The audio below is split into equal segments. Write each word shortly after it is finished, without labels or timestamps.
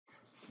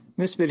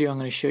In this video, I'm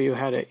going to show you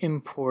how to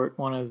import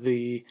one of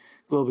the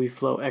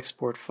GlobiFlow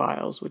export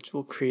files, which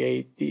will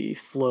create the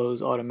flows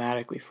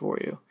automatically for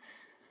you.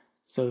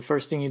 So the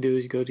first thing you do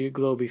is you go to your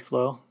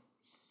GlobiFlow,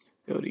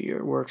 go to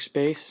your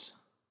workspace,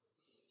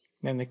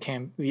 then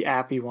the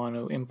app you want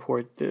to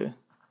import the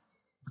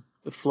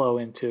flow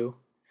into.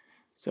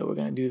 So we're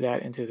going to do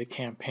that into the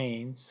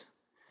campaigns.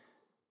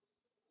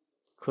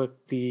 Click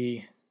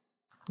the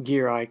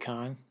gear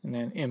icon and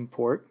then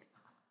import.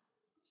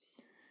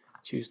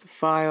 Choose the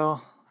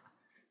file.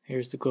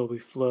 Here's the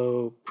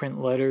GlobiFlow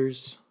print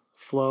letters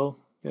flow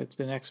that's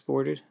been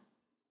exported.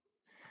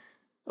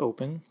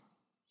 Open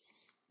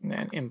and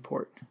then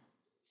import.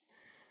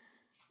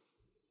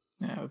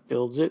 Now it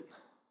builds it.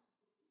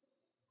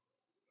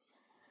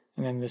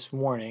 And then this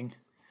warning,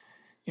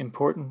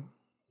 importing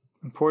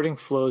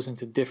flows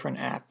into different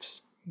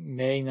apps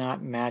may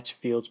not match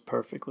fields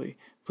perfectly.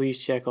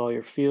 Please check all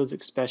your fields,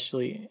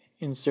 especially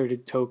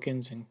inserted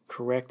tokens, and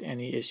correct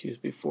any issues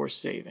before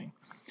saving.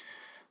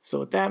 So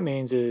what that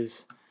means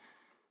is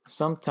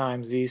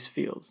sometimes these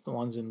fields, the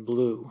ones in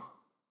blue,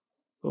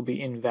 will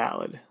be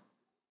invalid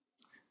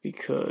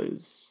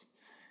because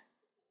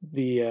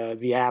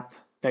the app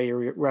that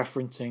you're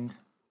referencing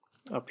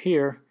up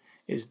here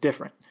is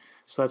different.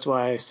 So that's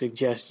why I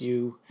suggest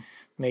you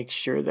make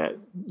sure that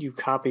you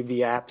copied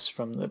the apps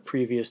from the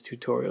previous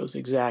tutorials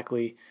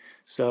exactly.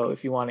 So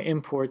if you want to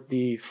import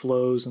the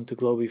flows into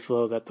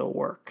GlobiFlow, that they'll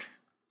work.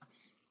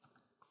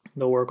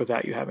 They'll work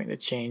without you having to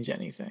change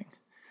anything.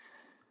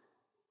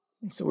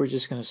 So we're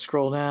just going to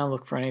scroll down,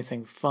 look for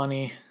anything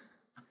funny.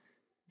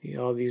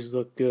 All these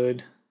look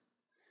good.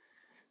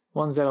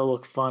 Ones that'll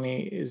look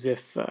funny is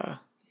if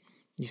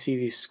you see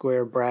these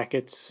square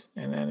brackets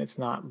and then it's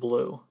not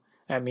blue.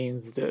 That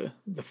means the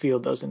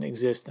field doesn't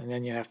exist, and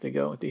then you have to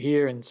go into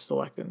here and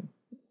select and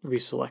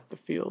reselect the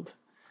field.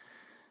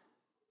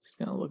 It's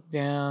going to look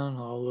down,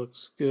 all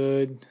looks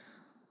good.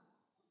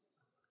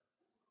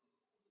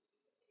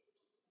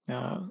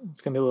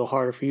 It's going to be a little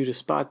harder for you to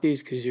spot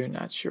these because you're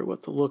not sure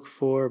what to look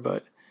for,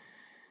 but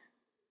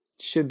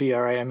it should be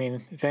all right. I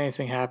mean, if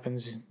anything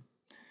happens,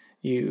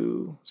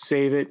 you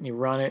save it and you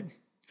run it.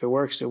 If it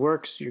works,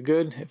 you're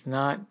good. If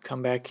not,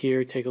 come back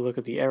here, take a look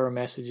at the error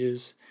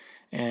messages,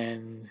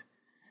 and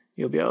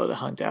you'll be able to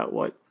hunt out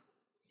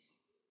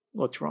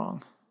what's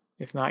wrong.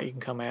 If not, you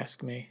can come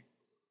ask me.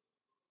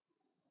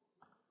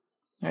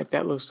 All right,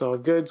 that looks all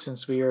good.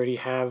 Since we already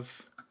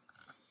have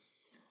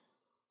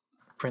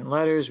print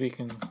letters, we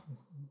can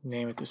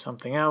name it to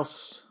something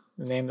else.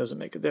 The name doesn't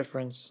make a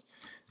difference.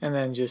 And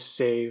then just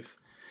save,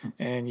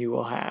 and you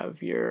will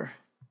have your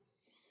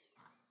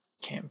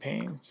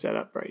campaign set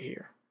up right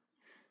here.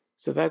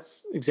 So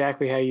that's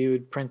exactly how you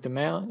would print the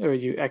mail, or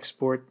you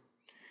export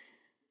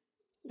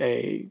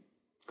a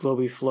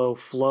GlobiFlow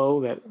flow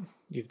that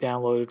you've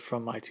downloaded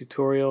from my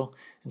tutorial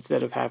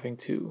instead of having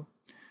to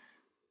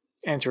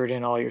enter it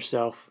in all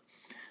yourself.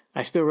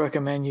 I still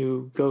recommend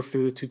you go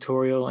through the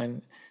tutorial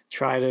and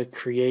try to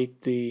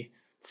create the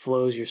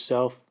flows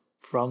yourself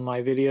from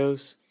my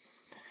videos.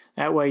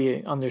 That way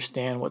you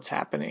understand what's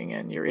happening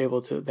and you're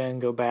able to then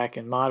go back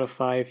and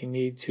modify if you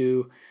need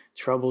to,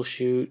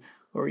 troubleshoot,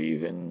 or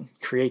even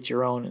create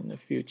your own in the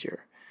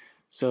future.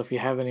 So if you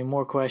have any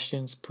more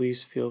questions,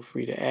 please feel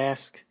free to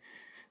ask.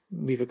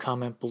 Leave a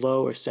comment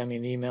below or send me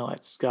an email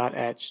at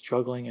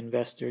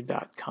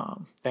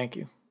scott@strugglinginvestor.com. Thank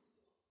you.